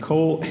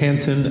Nicole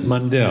Hansen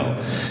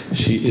Mundell.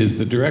 She is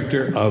the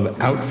director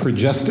of Out for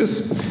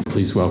Justice.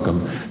 Please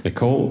welcome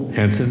Nicole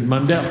Hansen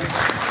Mundell.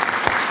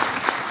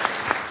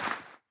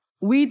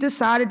 We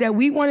decided that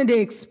we wanted to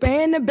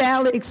expand the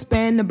ballot,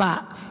 expand the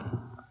box,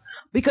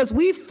 because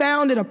we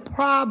found it a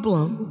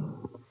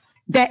problem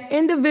that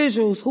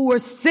individuals who were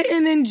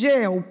sitting in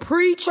jail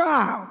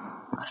pre-trial,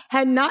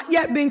 had not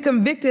yet been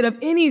convicted of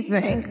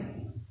anything,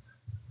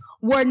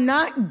 were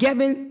not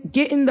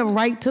getting the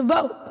right to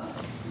vote.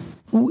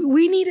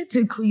 We needed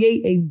to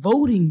create a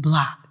voting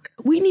block.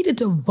 We needed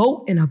to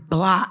vote in a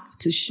block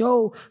to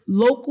show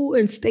local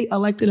and state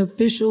elected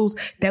officials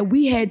that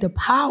we had the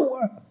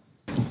power.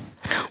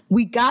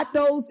 We got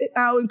those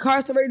our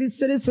incarcerated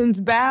citizens'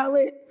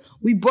 ballot.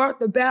 We brought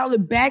the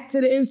ballot back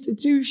to the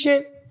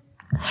institution,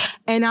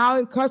 and our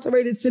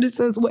incarcerated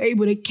citizens were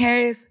able to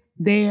cast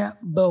their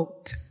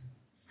vote.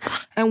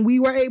 And we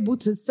were able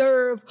to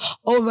serve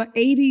over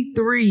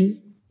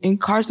 83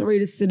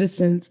 incarcerated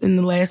citizens in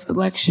the last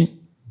election.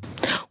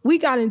 We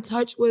got in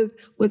touch with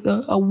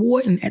a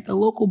warden at the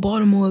local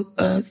Baltimore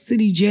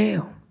City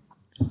Jail,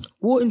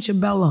 Warden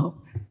Chabello.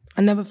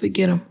 I never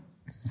forget him.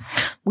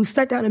 We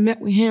sat down and met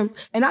with him,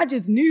 and I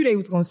just knew they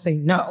was going to say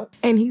no.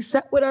 And he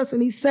sat with us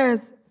and he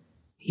says,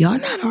 "Y'all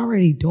not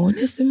already doing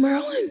this in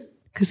Maryland?"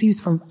 Because he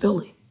was from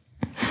Philly.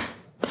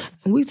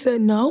 And we said,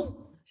 "No."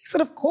 He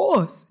said, "Of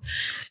course.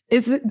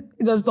 Does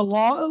the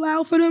law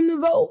allow for them to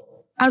vote?"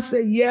 I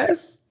said,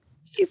 "Yes."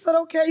 He said,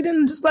 "Okay,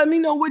 then just let me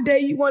know what day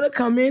you want to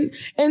come in,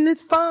 and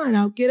it's fine.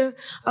 I'll get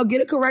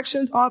a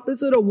corrections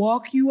officer to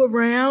walk you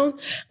around.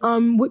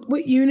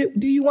 What unit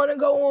do you want to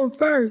go on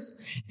first?"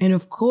 And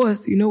of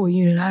course, you know what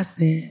unit I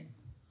said?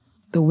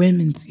 The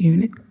women's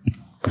unit.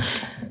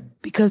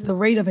 Because the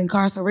rate of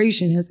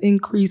incarceration has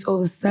increased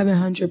over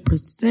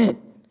 700%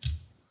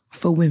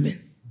 for women.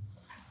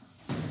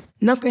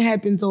 Nothing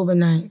happens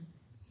overnight.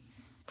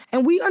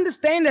 And we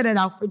understand that at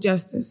Out for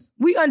Justice.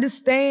 We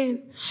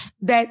understand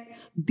that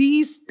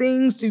these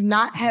things do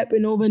not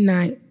happen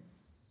overnight.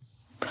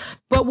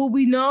 But what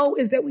we know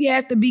is that we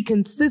have to be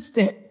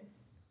consistent.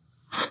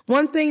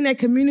 One thing that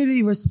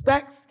community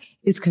respects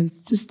is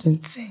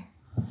consistency.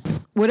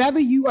 Whatever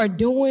you are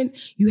doing,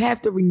 you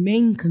have to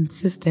remain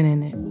consistent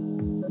in it.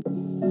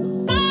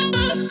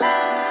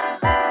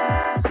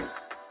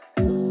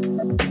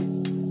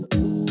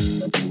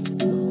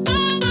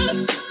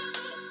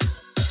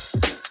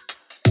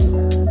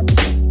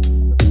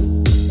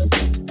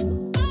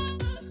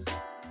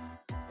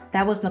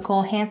 That was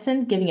Nicole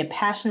Hansen giving a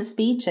passionate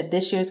speech at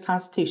this year's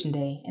Constitution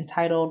Day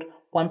entitled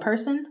 "One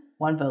Person,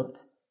 One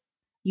Vote."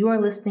 You are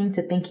listening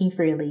to Thinking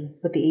Freely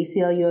with the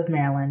ACLU of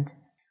Maryland,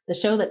 the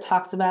show that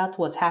talks about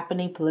what's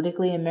happening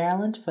politically in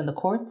Maryland from the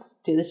courts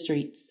to the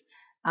streets.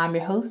 I'm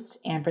your host,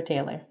 Amber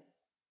Taylor.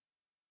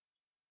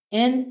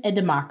 In a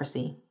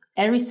democracy,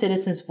 every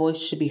citizen's voice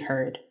should be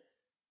heard.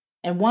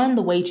 And one of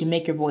the ways you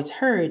make your voice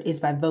heard is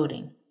by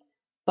voting.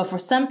 But for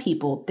some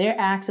people, their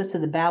access to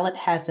the ballot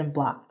has been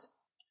blocked.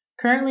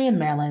 Currently in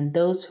Maryland,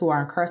 those who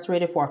are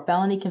incarcerated for a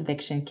felony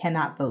conviction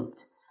cannot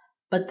vote.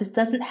 But this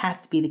doesn't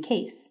have to be the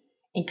case.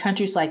 In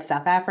countries like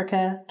South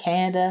Africa,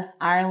 Canada,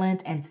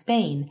 Ireland, and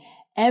Spain,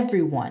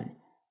 everyone,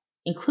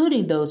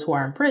 including those who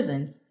are in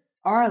prison,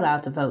 are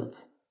allowed to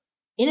vote.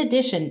 In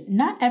addition,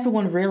 not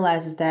everyone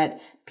realizes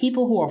that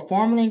people who are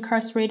formerly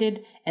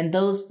incarcerated and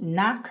those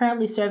not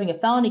currently serving a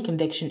felony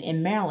conviction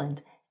in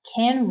Maryland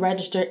can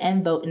register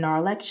and vote in our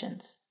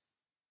elections.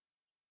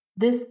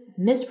 This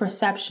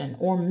misperception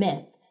or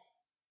myth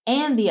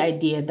and the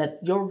idea that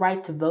your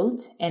right to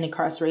vote and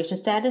incarceration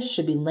status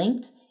should be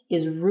linked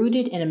is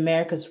rooted in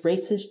America's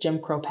racist Jim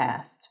Crow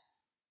past.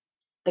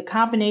 The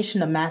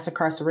combination of mass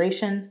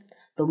incarceration,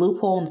 the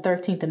loophole in the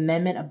 13th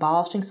Amendment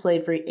abolishing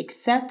slavery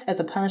except as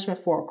a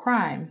punishment for a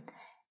crime,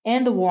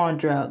 and the war on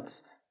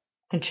drugs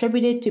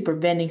contributed to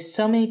preventing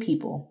so many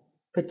people,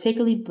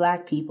 particularly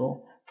Black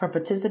people, from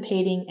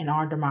participating in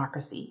our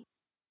democracy.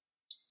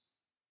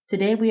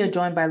 Today we are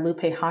joined by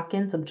Lupe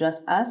Hawkins of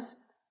Just Us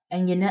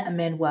and Yannette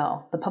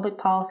Emanuel, the public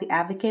policy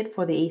advocate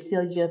for the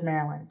ACLU of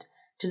Maryland,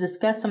 to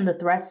discuss some of the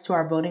threats to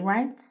our voting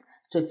rights,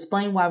 to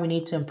explain why we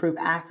need to improve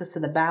access to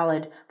the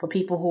ballot for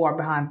people who are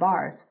behind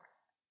bars,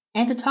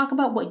 and to talk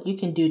about what you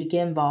can do to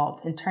get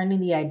involved in turning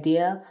the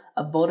idea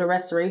of voter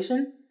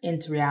restoration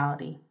into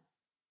reality.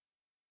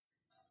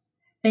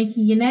 Thank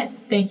you, Yannette.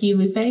 Thank you,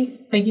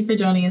 Lupe. Thank you for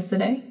joining us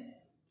today.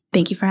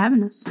 Thank you for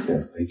having us.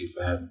 Yes, thank you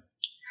for having me.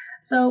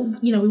 So,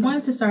 we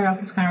wanted to start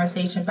off this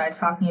conversation by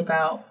talking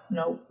about,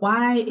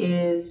 why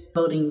is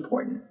voting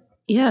important?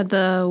 Yeah,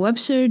 the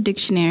Webster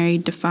Dictionary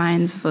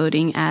defines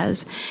voting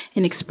as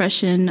an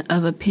expression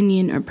of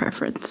opinion or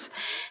preference.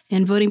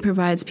 And voting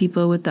provides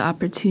people with the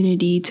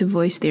opportunity to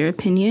voice their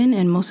opinion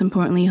and, most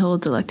importantly,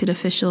 holds elected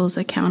officials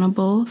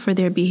accountable for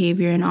their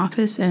behavior in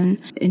office and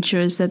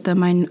ensures that the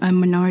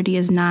minority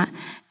is not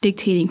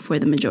dictating for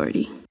the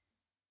majority.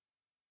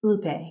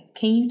 Lupe,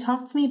 can you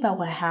talk to me about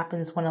what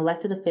happens when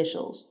elected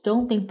officials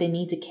don't think they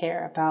need to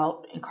care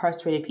about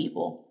incarcerated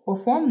people or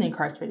formerly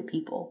incarcerated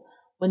people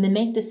when they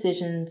make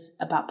decisions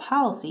about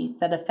policies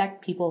that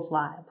affect people's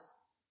lives?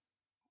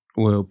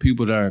 Well,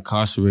 people that are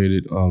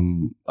incarcerated,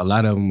 a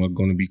lot of them are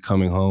going to be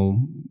coming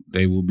home.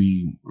 They will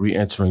be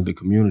re-entering the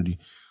community.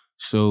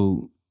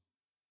 So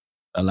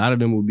a lot of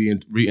them will be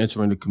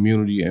re-entering the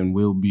community and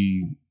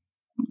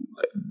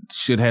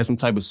should have some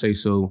type of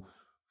say-so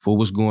for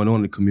what's going on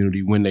in the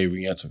community when they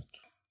re-enter.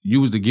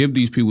 You was to give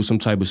these people some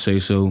type of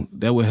say-so,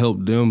 that would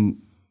help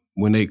them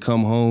when they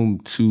come home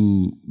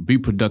to be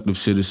productive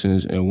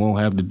citizens and won't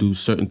have to do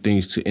certain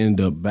things to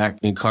end up back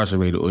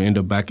incarcerated or end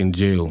up back in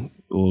jail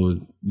or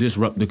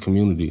disrupt the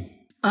community.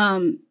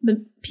 But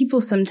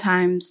people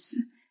sometimes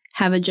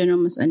have a general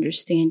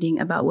misunderstanding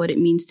about what it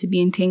means to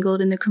be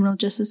entangled in the criminal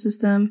justice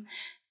system.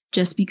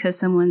 Just because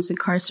someone's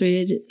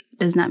incarcerated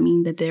does not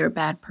mean that they're a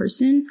bad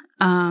person.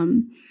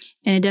 And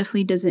it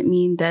definitely doesn't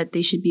mean that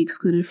they should be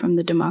excluded from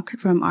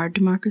from our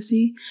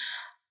democracy.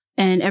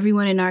 And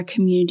everyone in our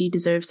community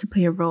deserves to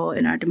play a role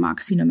in our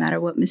democracy, no matter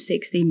what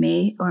mistakes they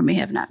may or may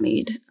have not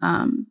made.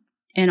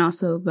 And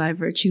also by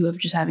virtue of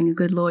just having a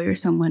good lawyer,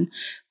 someone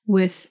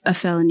with a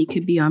felony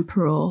could be on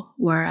parole,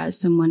 whereas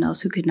someone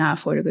else who could not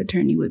afford a good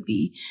attorney would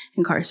be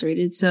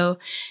incarcerated. So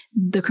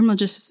the criminal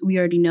justice, we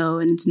already know,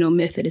 and it's no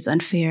myth that it's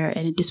unfair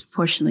and it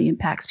disproportionately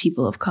impacts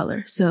people of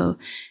color. So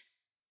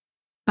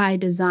by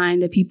design,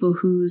 the people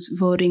whose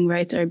voting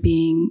rights are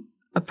being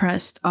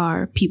oppressed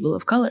are people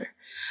of color.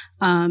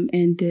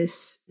 And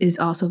this is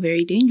also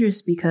very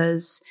dangerous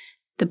because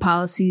the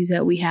policies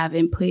that we have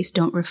in place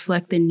don't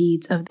reflect the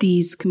needs of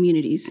these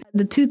communities.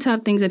 The two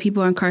top things that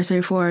people are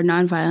incarcerated for are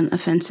nonviolent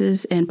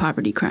offenses and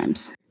property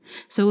crimes.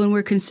 So when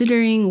we're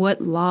considering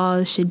what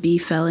laws should be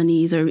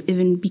felonies or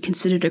even be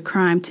considered a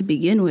crime to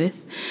begin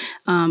with,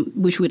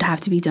 which would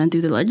have to be done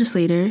through the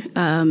legislator,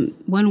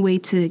 one way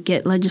to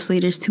get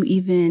legislators to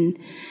even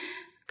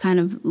kind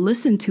of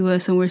listen to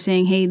us when we're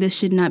saying, hey, this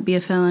should not be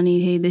a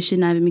felony, hey, this should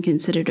not even be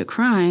considered a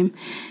crime,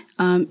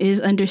 is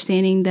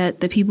understanding that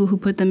the people who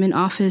put them in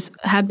office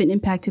have been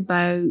impacted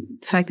by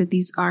the fact that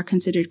these are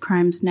considered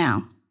crimes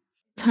now.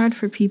 It's hard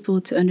for people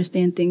to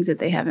understand things that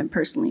they haven't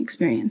personally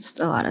experienced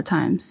a lot of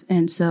times.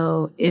 And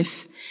so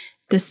if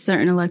this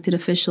certain elected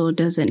official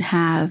doesn't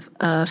have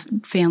a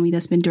family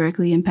that's been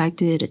directly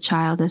impacted, a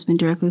child that's been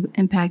directly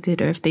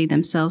impacted, or if they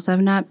themselves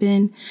have not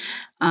been,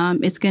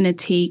 it's going to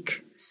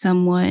take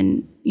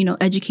someone,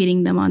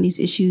 educating them on these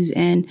issues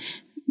and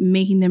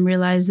making them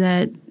realize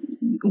that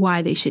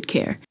why they should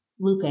care.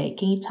 Lupe,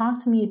 can you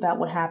talk to me about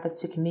what happens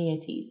to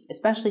communities,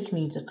 especially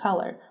communities of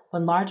color,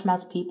 when large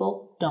amounts of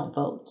people don't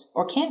vote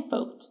or can't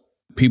vote?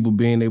 People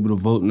being able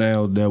to vote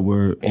now that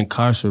were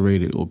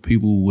incarcerated or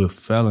people with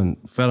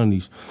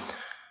felonies,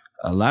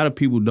 a lot of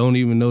people don't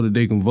even know that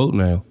they can vote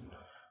now.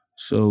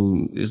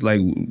 So it's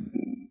like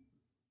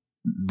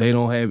they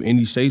don't have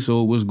any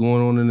say-so of what's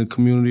going on in the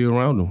community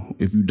around them.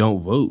 If you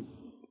don't vote,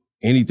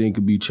 anything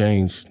could be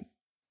changed.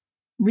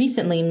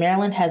 Recently,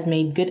 Maryland has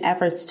made good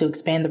efforts to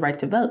expand the right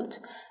to vote.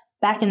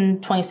 Back in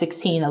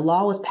 2016, a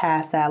law was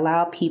passed that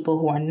allowed people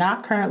who are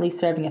not currently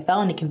serving a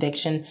felony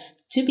conviction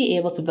to be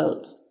able to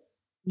vote.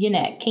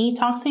 Yannette, can you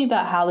talk to me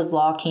about how this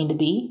law came to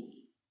be?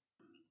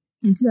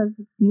 In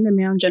 2016, the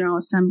Maryland General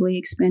Assembly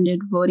expanded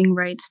voting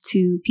rights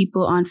to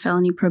people on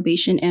felony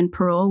probation and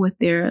parole with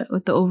the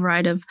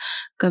override of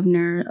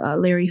Governor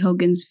Larry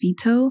Hogan's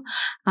veto.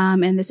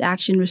 And this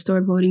action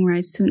restored voting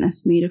rights to an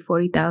estimated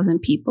 40,000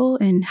 people.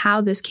 And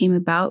how this came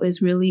about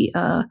is really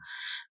a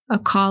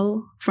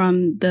call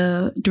from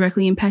the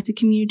directly impacted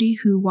community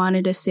who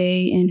wanted a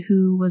say in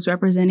who was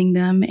representing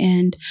them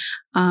and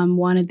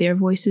wanted their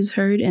voices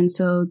heard. And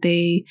so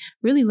they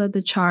really led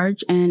the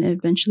charge, and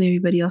eventually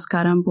everybody else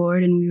got on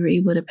board and we were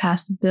able to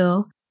pass the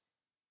bill.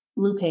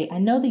 Lupe, I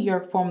know that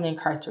you're formerly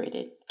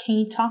incarcerated. Can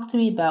you talk to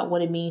me about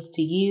what it means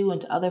to you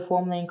and to other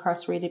formerly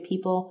incarcerated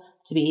people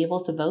to be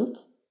able to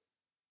vote?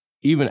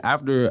 Even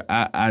after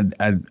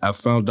I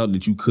found out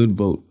that you could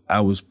vote,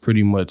 I was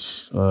pretty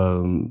much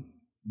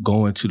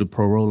going to the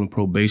parole and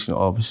probation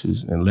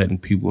offices and letting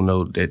people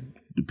know that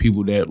the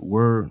people that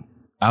were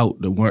out,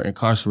 that weren't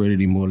incarcerated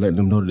anymore, letting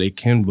them know that they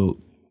can vote.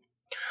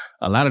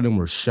 A lot of them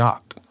were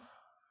shocked.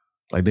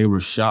 Like, they were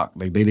shocked.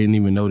 Like, they didn't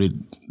even know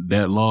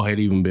that law had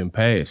even been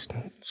passed.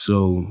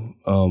 So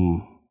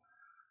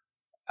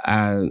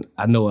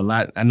I know a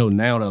lot. I know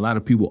now that a lot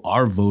of people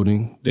are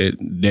voting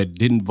that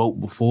didn't vote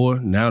before.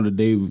 Now that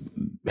they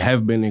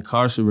have been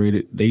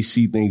incarcerated, they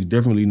see things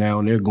differently now,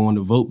 and they're going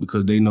to vote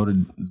because they know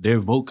that their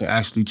vote can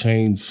actually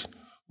change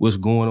what's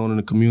going on in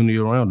the community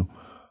around them.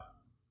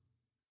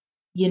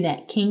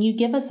 Yannette, can you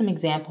give us some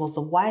examples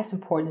of why it's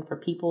important for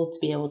people to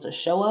be able to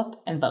show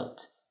up and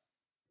vote?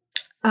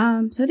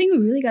 So I think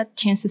we really got the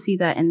chance to see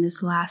that in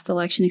this last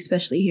election,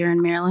 especially here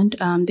in Maryland.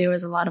 There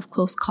was a lot of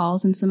close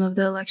calls in some of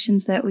the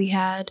elections that we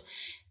had.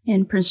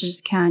 In Prince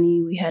George's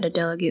County, we had a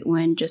delegate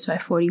win just by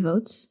 40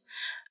 votes.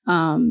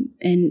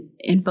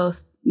 In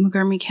both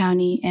Montgomery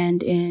County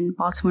and in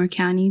Baltimore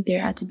County,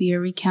 there had to be a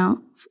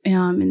recount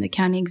in the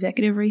county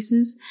executive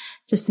races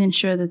just to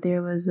ensure that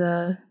there was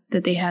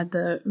that they had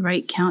the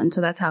right count. And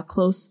so that's how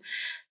close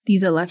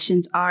these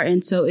elections are.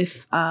 And so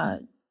if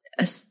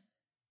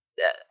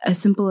as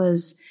simple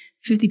as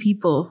 50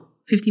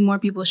 more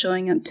people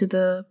showing up to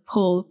the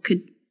poll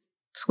could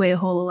sway a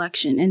whole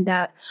election, and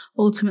that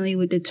ultimately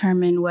would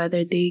determine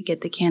whether they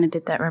get the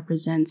candidate that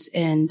represents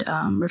and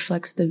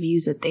reflects the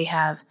views that they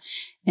have,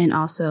 and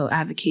also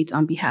advocates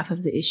on behalf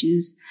of the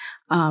issues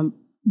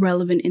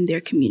relevant in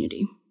their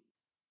community.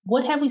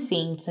 What have we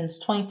seen since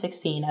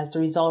 2016 as the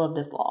result of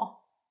this law?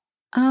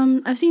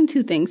 I've seen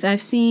two things.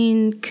 I've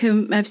seen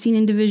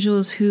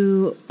individuals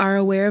who are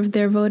aware of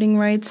their voting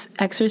rights,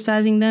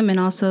 exercising them, and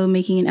also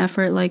making an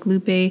effort, like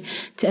Lupe,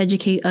 to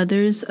educate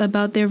others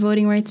about their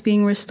voting rights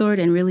being restored,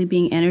 and really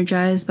being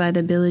energized by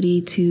the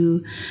ability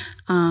to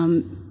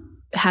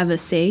have a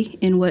say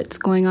in what's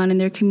going on in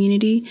their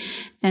community.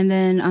 And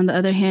then on the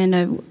other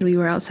hand, we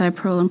were outside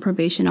parole and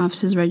probation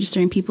offices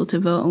registering people to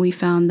vote, and we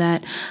found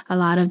that a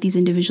lot of these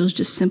individuals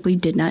just simply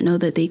did not know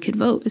that they could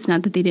vote. It's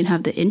not that they didn't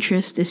have the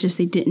interest, it's just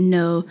they didn't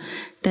know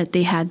that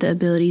they had the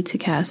ability to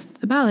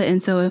cast a ballot.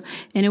 And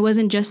it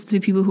wasn't just the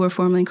people who were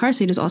formerly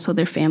incarcerated, it was also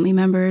their family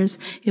members.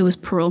 It was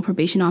parole and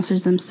probation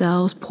officers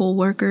themselves, poll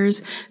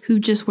workers who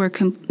just were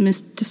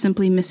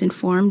simply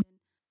misinformed.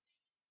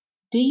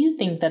 Do you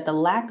think that the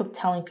lack of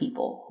telling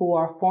people who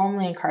are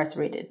formerly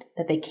incarcerated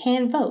that they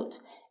can vote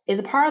is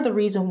a part of the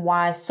reason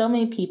why so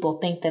many people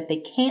think that they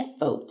can't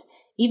vote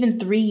even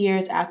 3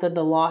 years after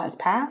the law has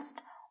passed?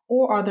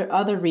 Or are there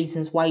other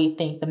reasons why you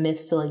think the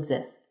myth still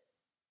exists?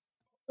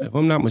 If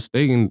I'm not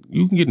mistaken,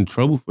 you can get in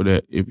trouble for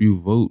that if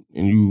you vote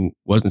and you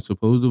wasn't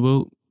supposed to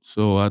vote.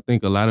 So I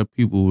think a lot of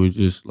people were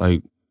just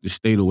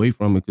stayed away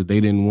from it because they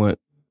didn't want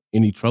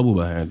any trouble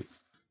behind it.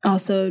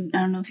 Also, I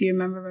don't know if you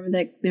remember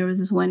that there was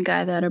this one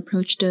guy that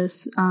approached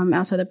us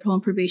outside the parole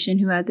and probation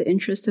who had the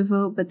interest to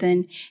vote, but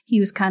then he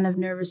was kind of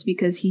nervous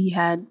because he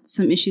had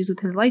some issues with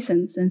his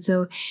license. And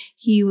so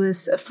he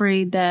was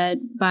afraid that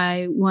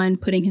by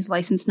putting his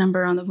license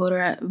number on the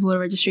voter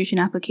registration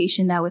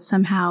application, that would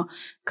somehow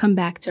come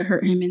back to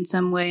hurt him in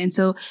some way. And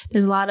so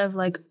there's a lot of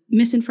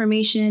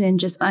misinformation and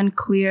just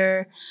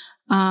unclear,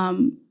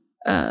 just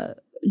a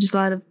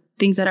lot of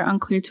things that are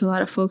unclear to a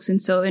lot of folks.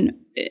 And so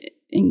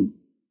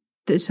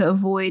to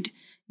avoid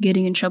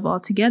getting in trouble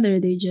altogether,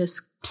 they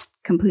just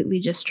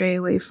completely stray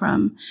away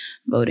from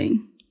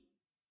voting.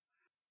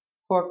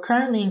 For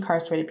currently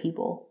incarcerated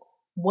people,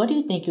 what do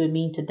you think it would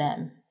mean to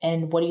them?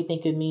 And what do you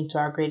think it would mean to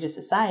our greater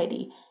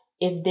society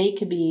if they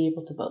could be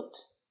able to vote?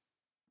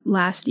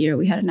 Last year,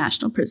 we had a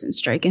national prison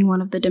strike, and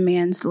one of the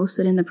demands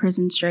listed in the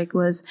prison strike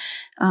was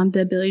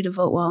the ability to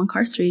vote while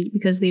incarcerated,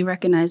 because they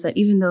recognize that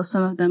even though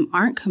some of them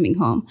aren't coming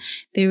home,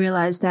 they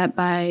realize that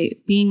by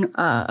being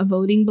a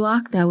voting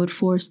bloc, that would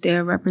force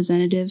their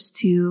representatives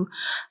to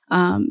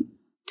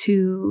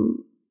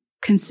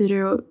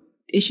consider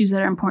issues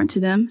that are important to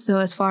them. So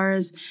as far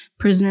as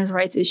prisoners'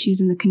 rights issues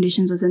and the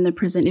conditions within the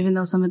prison, even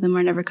though some of them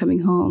are never coming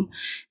home,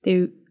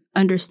 they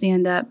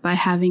understand that by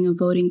having a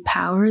voting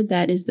power,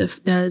 that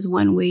is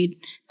one way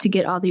to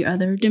get all the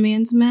other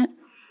demands met.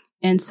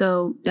 And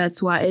so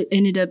that's why it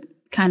ended up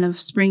kind of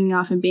springing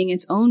off and being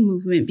its own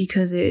movement,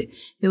 because it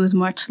was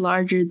much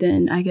larger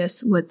than, I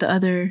guess, what the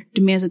other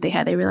demands that they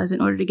had. They realized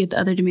in order to get the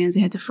other demands,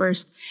 they had to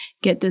first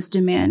get this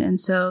demand. And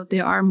so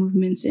there are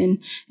movements in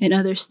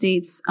other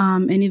states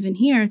and even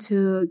here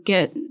to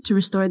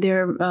restore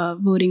their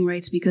voting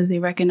rights, because they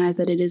recognize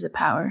that it is a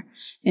power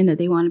and that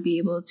they want to be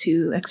able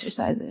to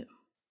exercise it.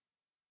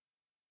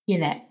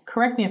 Yannette,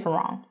 correct me if I'm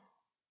wrong.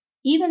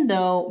 Even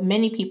though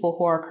many people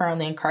who are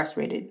currently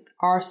incarcerated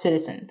are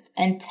citizens,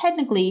 and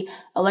technically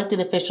elected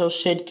officials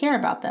should care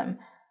about them,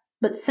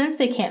 but since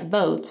they can't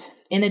vote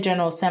in the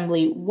General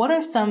Assembly, what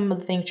are some of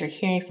the things you're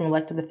hearing from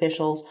elected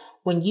officials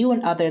when you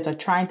and others are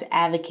trying to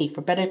advocate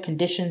for better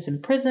conditions in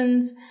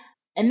prisons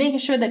and making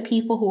sure that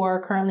people who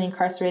are currently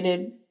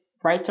incarcerated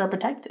rights are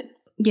protected?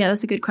 Yeah,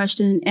 that's a good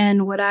question.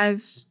 And what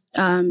I've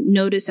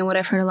noticed and what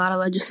I've heard a lot of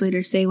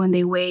legislators say when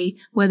they weigh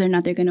whether or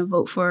not they're going to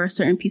vote for a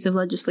certain piece of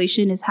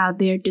legislation is how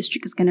their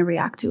district is going to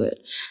react to it.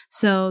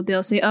 So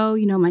they'll say, oh,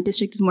 my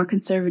district is more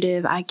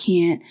conservative, I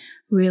can't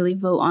really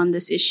vote on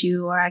this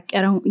issue, or I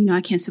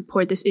can't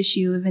support this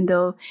issue, even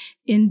though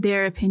in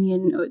their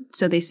opinion,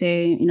 so they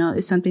say,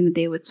 it's something that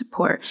they would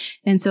support.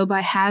 And so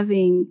by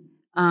having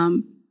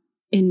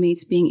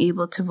inmates being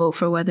able to vote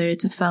for whether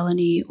it's a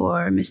felony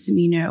or a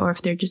misdemeanor, or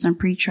if they're just on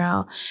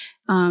pretrial,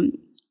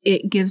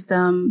 it gives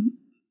both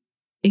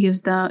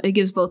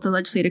the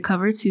legislative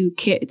cover to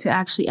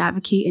actually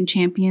advocate and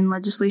champion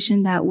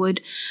legislation that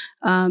would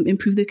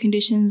improve the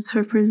conditions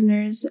for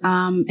prisoners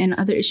and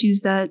other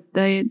issues that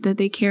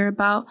they care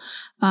about,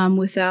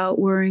 without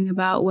worrying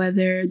about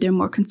whether their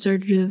more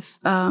conservative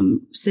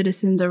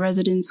citizens or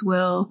residents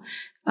will,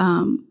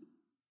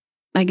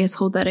 I guess,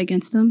 hold that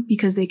against them,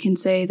 because they can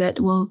say that,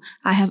 well,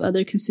 I have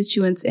other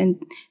constituents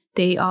and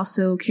they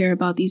also care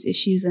about these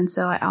issues, and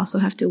so I also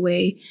have to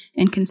weigh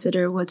and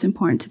consider what's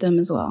important to them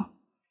as well.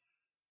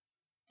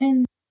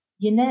 And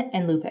Yannette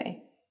and Lupe,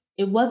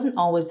 it wasn't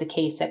always the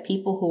case that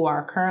people who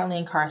are currently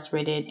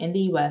incarcerated in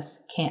the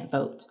U.S. can't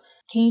vote.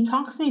 Can you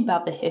talk to me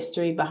about the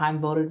history behind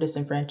voter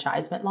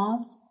disenfranchisement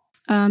laws?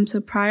 So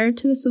prior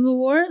to the Civil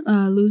War,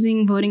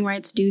 losing voting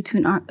rights due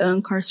to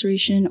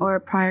incarceration or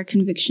prior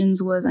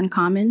convictions was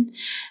uncommon.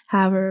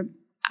 However,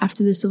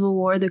 After the Civil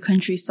War, the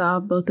country saw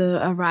both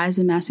a rise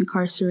in mass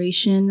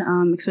incarceration,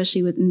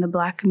 especially within the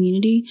Black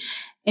community,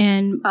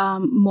 and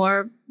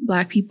more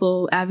Black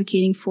people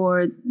advocating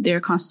for their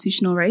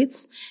constitutional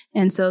rights.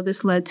 And so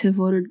this led to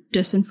voter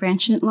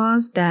disenfranchisement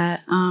laws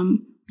that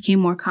became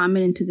more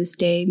common, and to this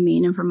day,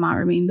 Maine and Vermont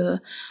remain the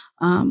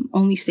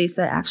only states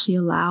that actually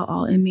allow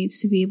all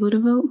inmates to be able to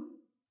vote.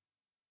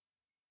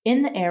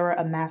 In the era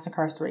of mass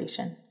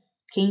incarceration,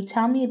 can you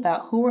tell me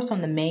about who are some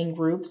of the main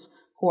groups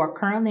who are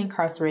currently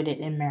incarcerated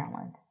in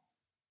Maryland?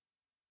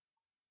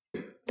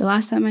 The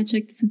last time I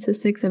checked the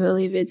statistics, I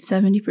believe it's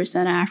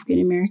 70% African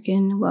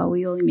American, while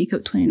we only make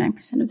up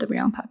 29% of the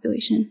Maryland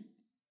population.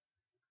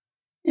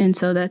 And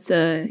so that's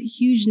a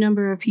huge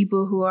number of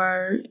people who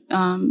aren't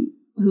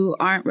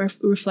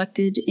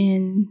reflected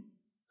in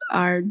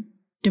our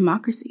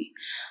democracy.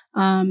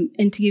 And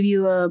to give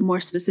you a more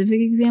specific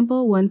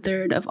example, one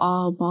third of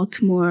all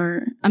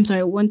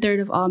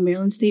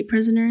Maryland state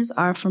prisoners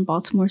are from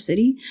Baltimore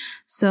City.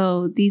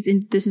 So this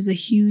is a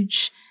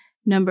huge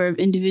number of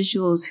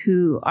individuals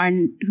who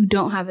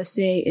don't have a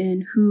say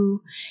in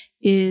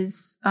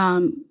who's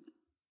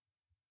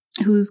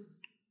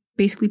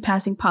basically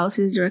passing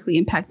policies that directly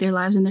impact their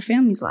lives and their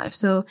families' lives.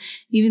 So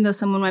even though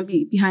someone might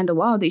be behind the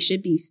wall, they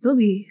still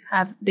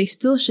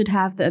should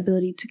have the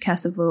ability to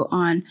cast a vote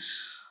on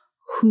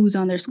who's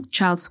on their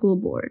child's school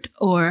board,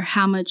 or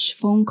how much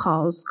phone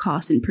calls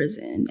cost in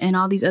prison, and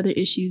all these other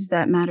issues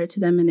that matter to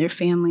them and their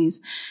families.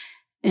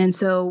 And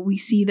so we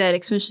see that,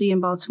 especially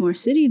in Baltimore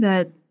City,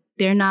 that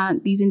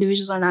these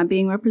individuals are not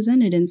being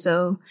represented. And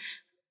so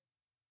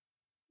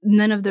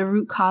none of the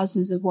root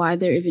causes of why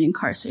they're even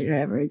incarcerated are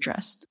ever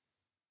addressed.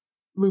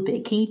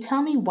 Lupe, can you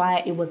tell me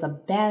why it was a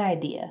bad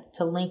idea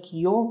to link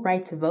your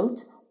right to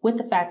vote with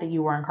the fact that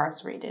you were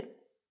incarcerated?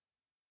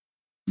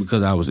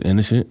 Because I was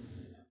innocent.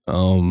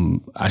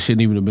 I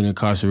shouldn't even have been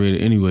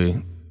incarcerated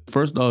anyway.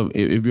 First off,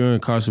 if you're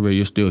incarcerated,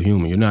 you're still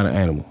human. You're not an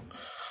animal.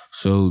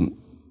 So,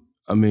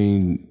 I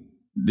mean,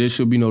 there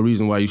should be no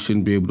reason why you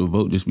shouldn't be able to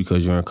vote just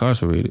because you're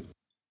incarcerated.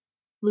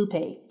 Lupe,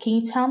 can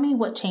you tell me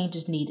what change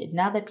is needed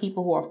now that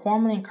people who are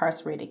formerly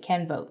incarcerated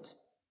can vote?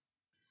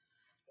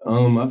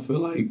 I feel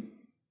like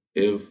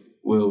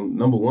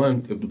number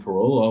one, if the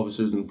parole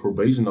officers and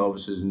probation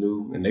officers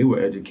knew and they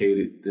were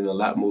educated, then a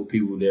lot more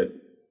people that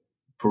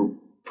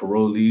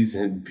parolees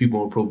and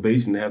people on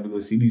probation that have to go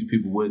see these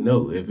people would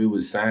know. If it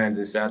was signs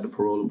inside the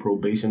parole and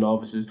probation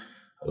officers,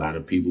 a lot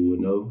of people would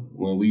know.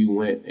 When we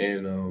went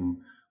and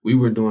we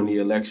were doing the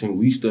election,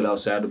 we stood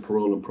outside the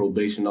parole and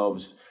probation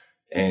office,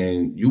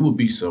 and you would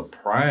be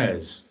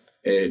surprised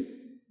at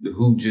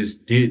who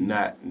just did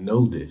not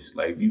know this.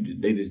 Like,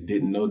 they just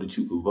didn't know that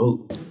you could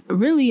vote.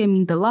 Really, I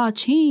mean, the law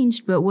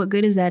changed, but what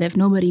good is that if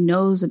nobody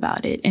knows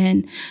about it?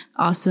 And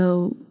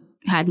also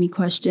had me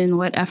question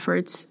what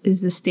efforts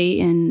is the state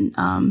in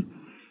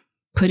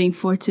putting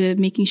forth to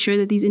making sure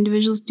that these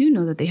individuals do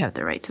know that they have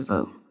the right to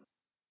vote.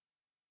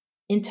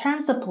 In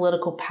terms of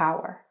political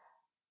power,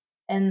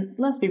 and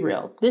let's be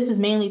real, this is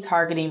mainly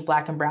targeting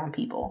Black and brown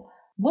people.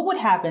 What would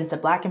happen to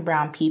Black and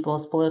brown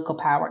people's political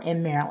power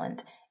in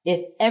Maryland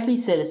if every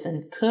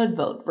citizen could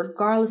vote,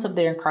 regardless of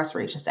their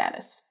incarceration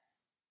status?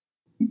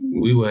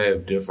 We would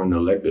have different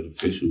elected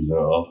officials in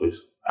office.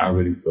 I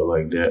really feel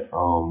like that.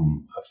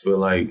 I feel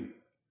like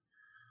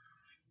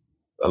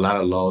a lot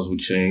of laws would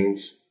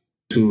change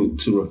to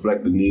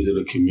reflect the needs of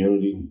the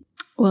community.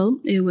 Well,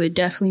 it would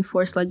definitely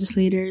force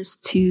legislators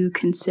to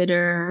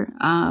consider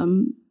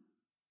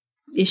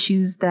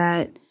issues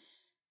that,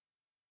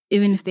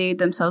 even if they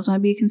themselves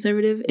might be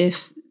conservative,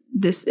 if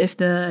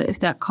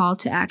that call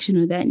to action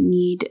or that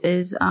need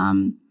is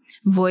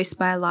voiced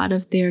by a lot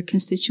of their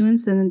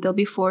constituents, then they'll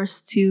be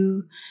forced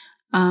to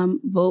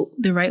vote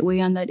the right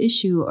way on that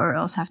issue, or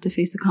else have to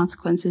face the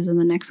consequences in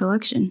the next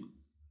election.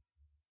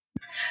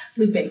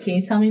 Lupe, can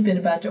you tell me a bit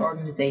about your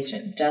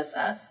organization, Just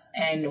Us,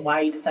 and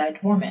why you decided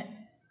to form it?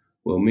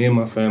 Well, me and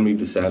my family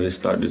decided to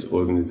start this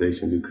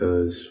organization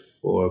because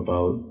for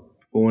about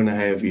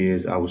 4.5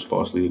 years, I was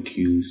falsely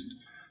accused.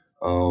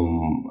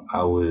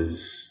 I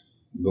was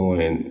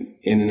going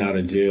in and out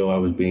of jail. I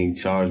was being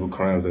charged with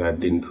crimes that I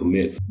didn't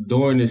commit.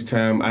 During this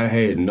time, I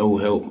had no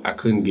help. I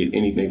couldn't get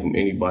anything from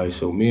anybody.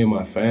 So me and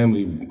my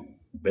family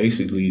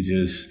basically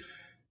just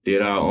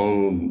did our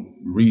own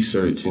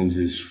research and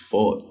just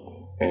fought.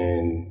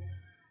 And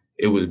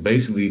it was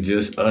basically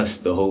just us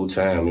the whole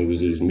time. It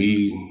was just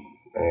me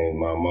and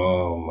my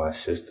mom, my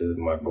sister,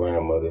 my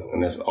grandmother,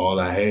 and that's all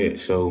I had.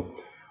 So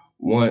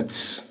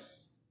once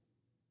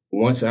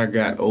I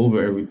got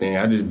over everything,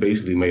 I just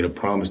basically made a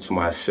promise to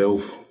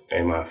myself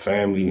and my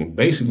family and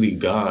basically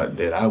God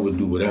that I would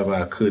do whatever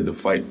I could to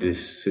fight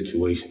this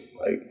situation.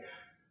 Like,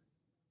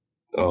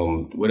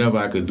 whatever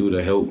I could do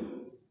to help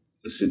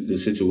the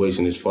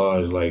situation as far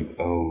as like,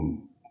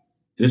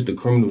 just the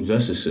criminal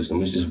justice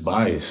system is just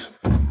biased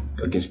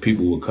against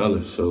people with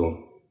color.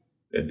 So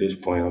at this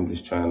point, I'm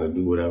just trying to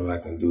do whatever I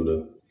can do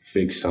to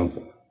fix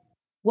something.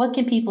 What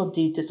can people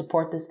do to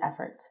support this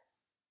effort?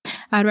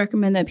 I'd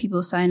recommend that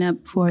people sign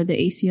up for the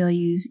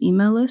ACLU's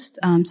email list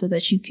so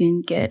that you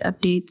can get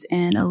updates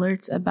and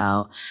alerts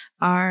about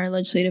our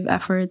legislative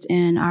efforts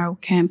and our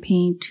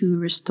campaign to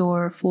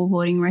restore full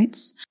voting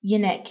rights.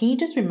 Yannette, can you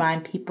just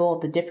remind people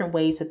of the different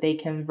ways that they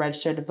can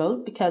register to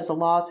vote, because the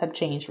laws have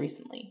changed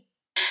recently?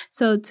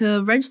 So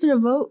to register to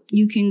vote,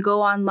 you can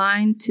go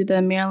online to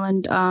the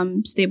Maryland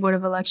State Board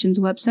of Elections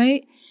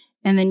website.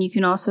 And then you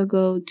can also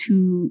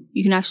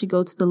actually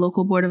go to the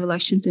local Board of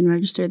Elections and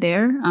register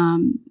there.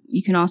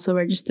 You can also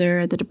register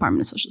at the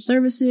Department of Social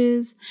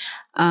Services,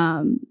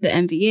 the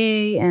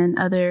MVA, and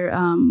other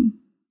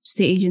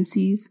state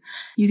agencies.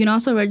 You can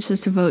also register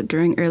to vote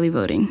during early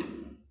voting.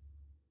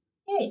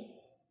 Yay.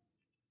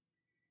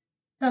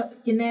 So,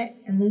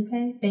 Yannette and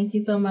Lupe, thank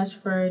you so much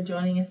for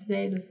joining us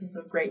today. This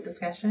was a great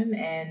discussion,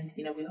 and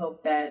we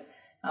hope that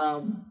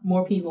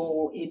more people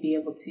will be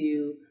able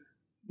to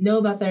know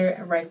about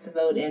their rights to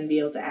vote and be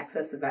able to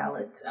access the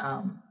ballot.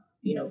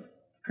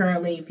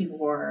 Currently people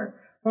who are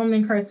formerly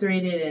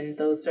incarcerated and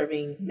those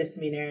serving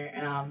misdemeanor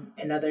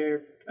and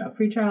other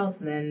pretrials.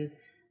 And then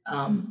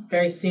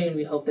very soon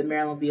we hope that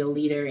Maryland will be a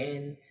leader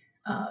in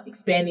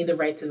expanding the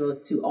right to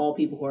vote to all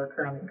people who are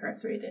currently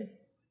incarcerated.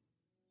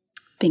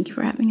 Thank you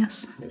for having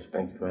us. Yes,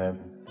 thank you for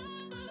having me.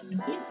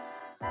 Thank you.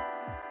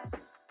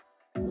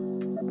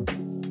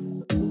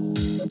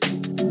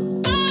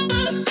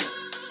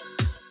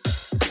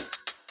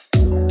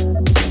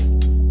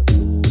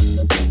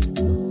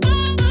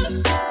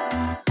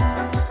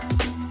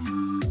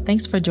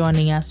 Thanks for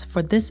joining us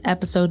for this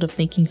episode of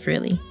Thinking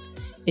Freely.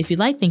 If you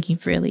like Thinking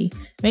Freely,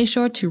 make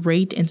sure to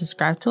rate and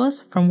subscribe to us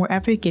from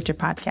wherever you get your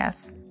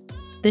podcasts.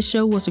 This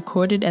show was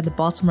recorded at the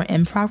Baltimore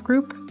Improv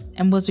Group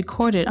and was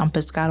recorded on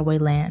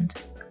Piscataway land.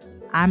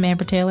 I'm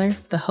Amber Taylor,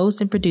 the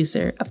host and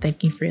producer of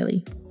Thinking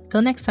Freely.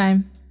 Till next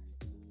time.